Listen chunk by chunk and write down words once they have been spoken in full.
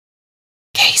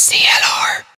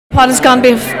KCLR. What has gone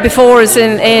before us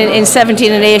in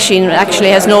 17 and 18 actually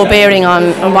has no bearing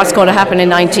on what's going to happen in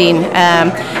 19.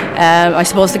 I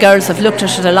suppose the girls have looked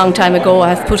at it a long time ago,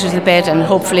 have put it to bed and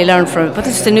hopefully learned from it. But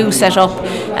it's the new setup,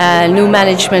 new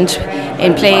management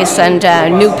in place and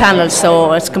new panels,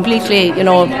 so it's completely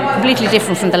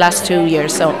different from the last 2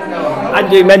 years. So. And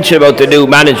you mentioned about the new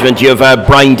management. You have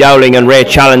Brian Downey and Ray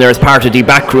Challoner as part of the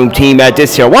backroom team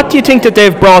this year. What do you think that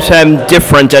they've brought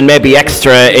different and maybe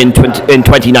extra in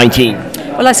 2019?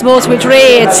 Well, I suppose with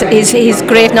Ray, it's his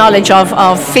great knowledge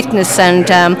of fitness and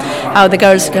how the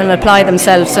girls can apply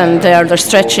themselves and their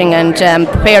stretching and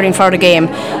preparing for the game.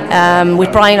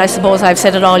 With Brian, I suppose I've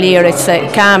said it all year, it's a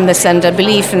calmness and a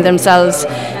belief in themselves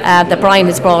that Brian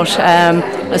has brought.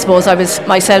 I suppose I was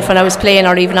myself when I was playing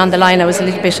or even on the line, I was a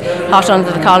little bit hot under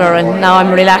the collar, and now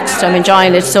I'm relaxed, I'm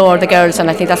enjoying it, so are the girls, and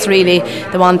I think that's really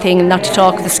the one thing, not to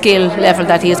talk of the skill level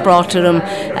that he has brought to them,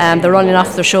 the running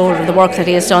off their shoulder, the work that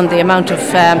he has done, the amount of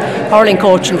hurling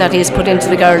coaching that he has put into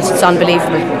the girls, it's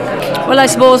unbelievable. Well, I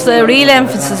suppose the real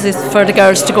emphasis is for the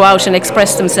girls to go out and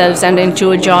express themselves and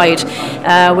to enjoy it.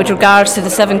 With regards to the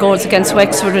 7 goals against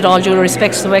Wexford, with all due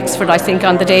respect to Wexford, I think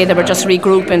on the day they were just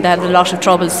regrouping, they had a lot of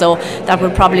trouble, so that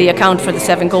would probably account for the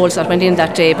 7 goals that went in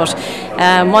that day. But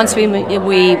once we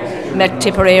met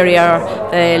Tipperary or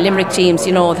the Limerick teams,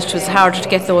 it was harder to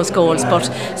get those goals, but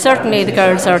certainly the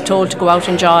girls are told to go out,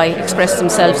 enjoy, express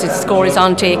themselves. If the score is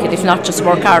on, take it. If not, just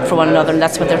work hard for one another, and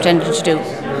that's what they're tending to do.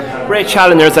 Ray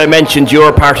Challoner, as I mentioned,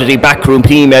 you're part of the backroom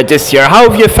team this year. How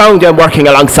have you found working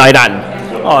alongside Anne?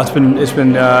 Oh, it's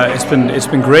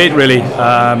been great, really.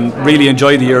 Really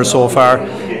enjoyed the year so far.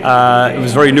 It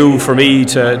was very new for me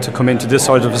to come into this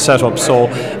side of the setup, so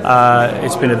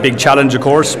it's been a big challenge, of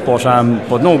course. But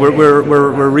no,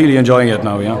 we're really enjoying it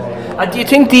now. Yeah. Do you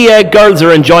think the girls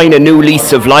are enjoying a new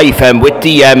lease of life with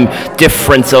the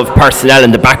difference of personnel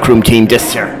in the backroom team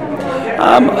this year?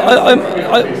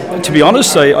 To be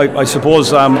honest, I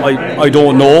suppose I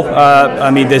don't know.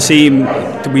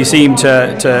 We seem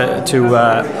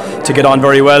to get on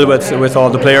very well with all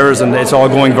the players, and it's all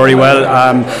going very well.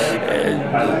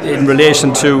 In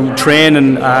relation to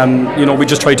training, we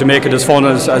just try to make it as fun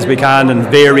as we can and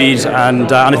varied,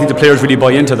 and I think the players really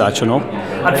buy into that.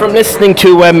 And from listening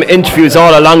to interviews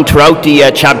all along throughout the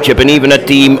championship, and even at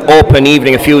the open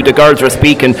evening, a few of the girls were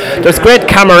speaking, there's great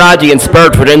camaraderie and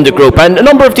spirit within the group, and a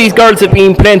number of these girls have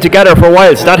been playing together for a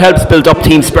while, so that helps build up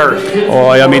team spirit.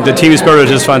 The team spirit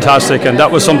is fantastic, and that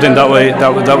was something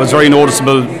that was very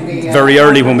noticeable very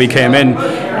early when we came in.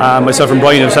 Myself and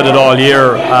Brian have said it all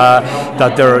year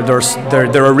that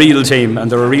they're a real team,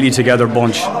 and they're a really together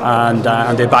bunch, and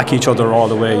they back each other all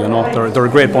the way. They're a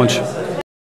great bunch.